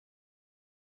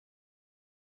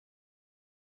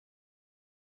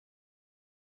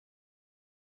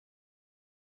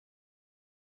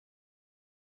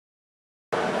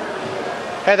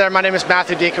Hey there, my name is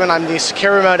Matthew Diekman. I'm the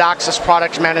Secure Remote Access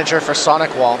Product Manager for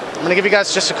SonicWall. I'm going to give you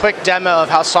guys just a quick demo of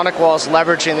how SonicWall is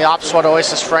leveraging the Opswat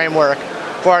Oasis Framework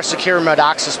for our Secure Remote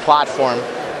Access platform.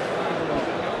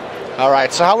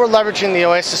 Alright, so how we're leveraging the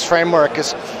Oasis Framework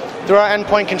is through our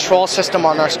endpoint control system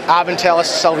on our Aventail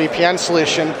SSL VPN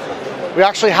solution. We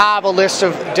actually have a list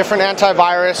of different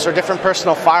antivirus or different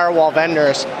personal firewall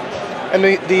vendors. And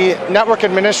the network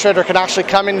administrator can actually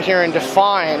come in here and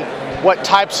define what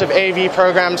types of AV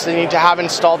programs they need to have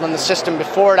installed in the system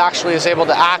before it actually is able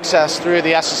to access through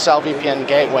the SSL VPN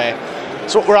gateway.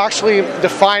 So what we're actually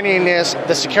defining is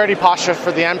the security posture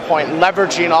for the endpoint,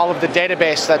 leveraging all of the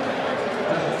database that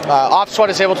Opswat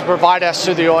is able to provide us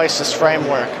through the Oasis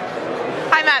framework.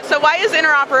 Hi Matt, so why is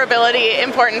interoperability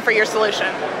important for your solution?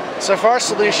 So for our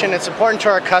solution, it's important to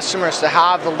our customers to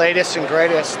have the latest and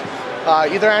greatest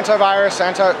either antivirus,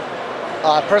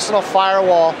 personal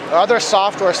firewall, or other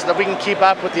software so that we can keep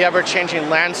up with the ever-changing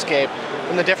landscape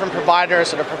and the different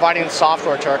providers that are providing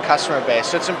software to our customer base.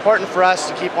 So it's important for us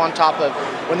to keep on top of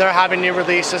when they're having new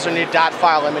releases or new DAT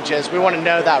file images. We want to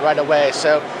know that right away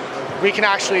so we can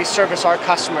actually service our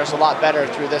customers a lot better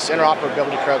through this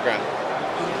interoperability program.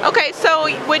 Okay, so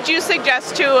would you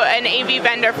suggest to an AV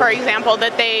vendor, for example,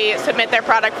 that they submit their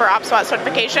product for Opswat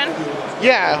certification?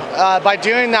 Yeah, by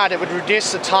doing that, it would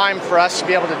reduce the time for us to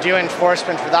be able to do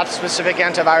enforcement for that specific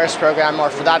antivirus program or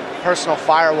for that personal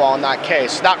firewall in that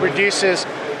case. That reduces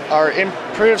or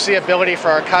improves the ability for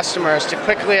our customers to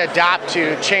quickly adapt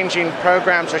to changing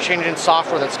programs or changing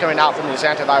software that's coming out from these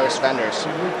antivirus vendors.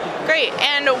 Great,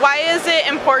 and why is it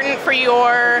important for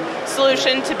your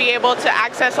solution to be able to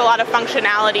access a lot of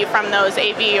functionality from those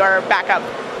AV or backup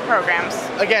programs?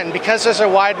 Again, because there's a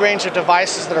wide range of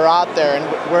devices that are out there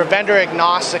and we're vendor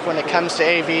agnostic when it comes to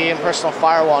AV and personal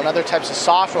firewall and other types of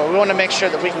software, we want to make sure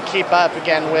that we can keep up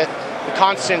again with the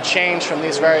constant change from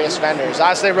these various vendors.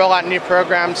 As they roll out new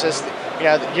programs, as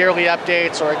yearly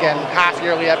updates or again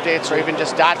half-yearly updates or even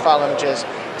just DAT file images,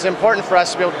 it's important for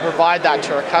us to be able to provide that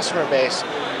to our customer base.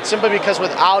 Simply because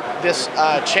without this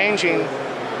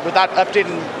without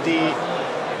updating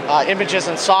the images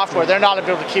and software, they're not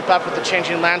able to keep up with the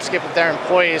changing landscape of their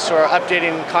employees who are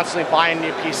updating, constantly buying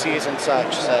new PCs and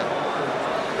such. So.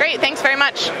 Great, thanks very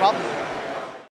much. No problem.